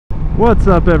What's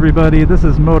up, everybody? This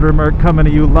is Motor Merc coming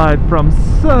to you live from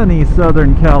sunny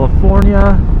Southern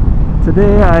California.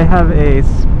 Today I have a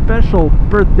special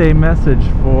birthday message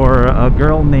for a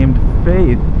girl named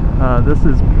Faith. This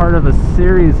is part of a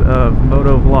series of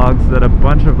motovlogs that a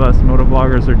bunch of us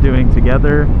motovloggers are doing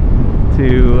together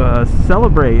to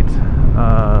celebrate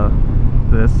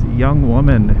this young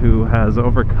woman who has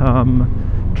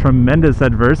overcome tremendous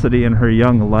adversity in her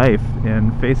young life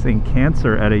in facing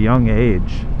cancer at a young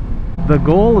age. The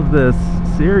goal of this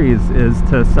series is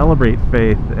to celebrate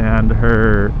Faith and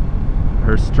her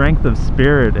strength of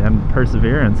spirit and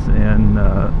perseverance in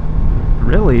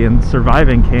really in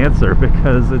surviving cancer,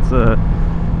 because it's the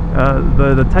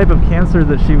type of cancer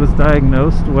that she was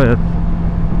diagnosed with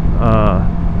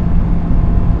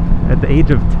at the age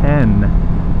of 10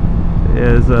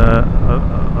 is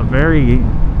a very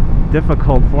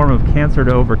difficult form of cancer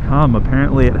to overcome.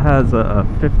 Apparently it has a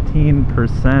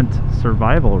 15%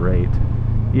 survival rate,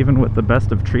 even with the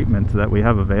best of treatment that we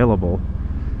have available.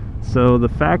 So the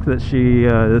fact that she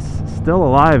is still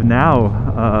alive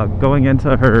now, going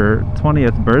into her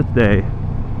 20th birthday,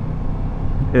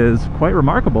 is quite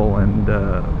remarkable.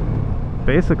 And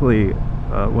basically,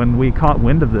 when we caught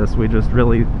wind of this, we just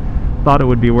really thought it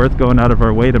would be worth going out of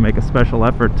our way to make a special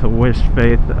effort to wish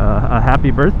Faith a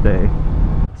happy birthday.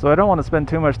 So I don't want to spend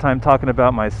too much time talking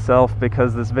about myself,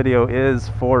 because this video is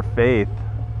for Faith,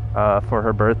 for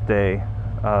her birthday.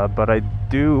 But I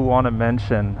do want to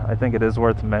mention, I think it is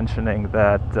worth mentioning,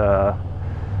 that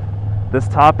this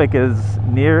topic is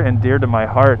near and dear to my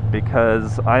heart,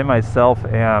 because I myself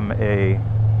am a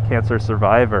cancer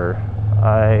survivor.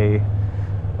 I,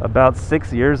 about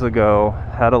 6 years ago,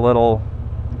 had a little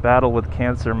battle with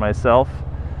cancer myself,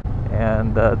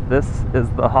 and this is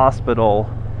the hospital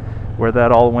where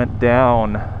that all went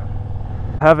down.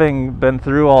 Having been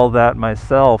through all that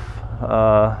myself,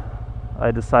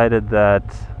 I decided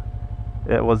that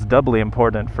it was doubly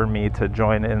important for me to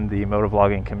join in the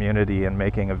motovlogging community and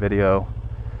making a video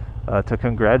to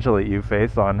congratulate you,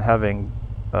 Faith, on having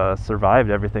survived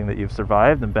everything that you've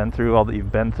survived and been through all that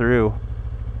you've been through,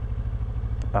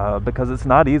 because it's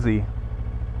not easy.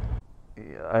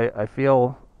 I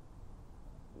feel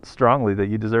strongly that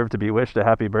you deserve to be wished a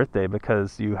happy birthday,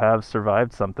 because you have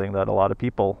survived something that a lot of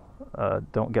people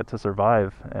don't get to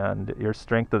survive, and your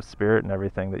strength of spirit and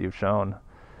everything that you've shown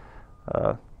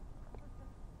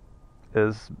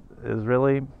is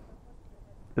really,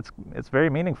 it's very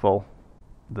meaningful.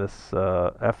 This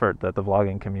effort that the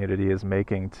vlogging community is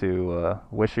making to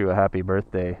wish you a happy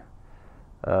birthday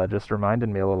just reminded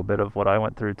me a little bit of what I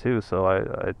went through too. So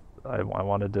I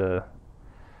wanted to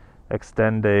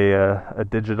extend a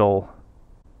digital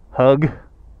hug,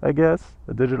 I guess,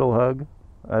 a digital hug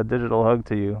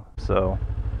to you. So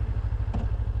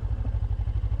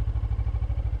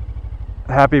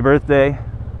happy birthday,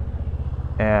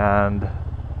 and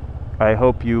I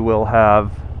hope you will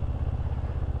have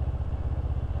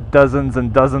dozens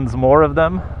and dozens more of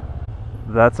them.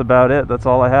 That's about it. That's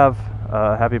all I have.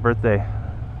 Happy birthday.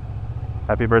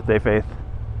 Happy birthday, Faith.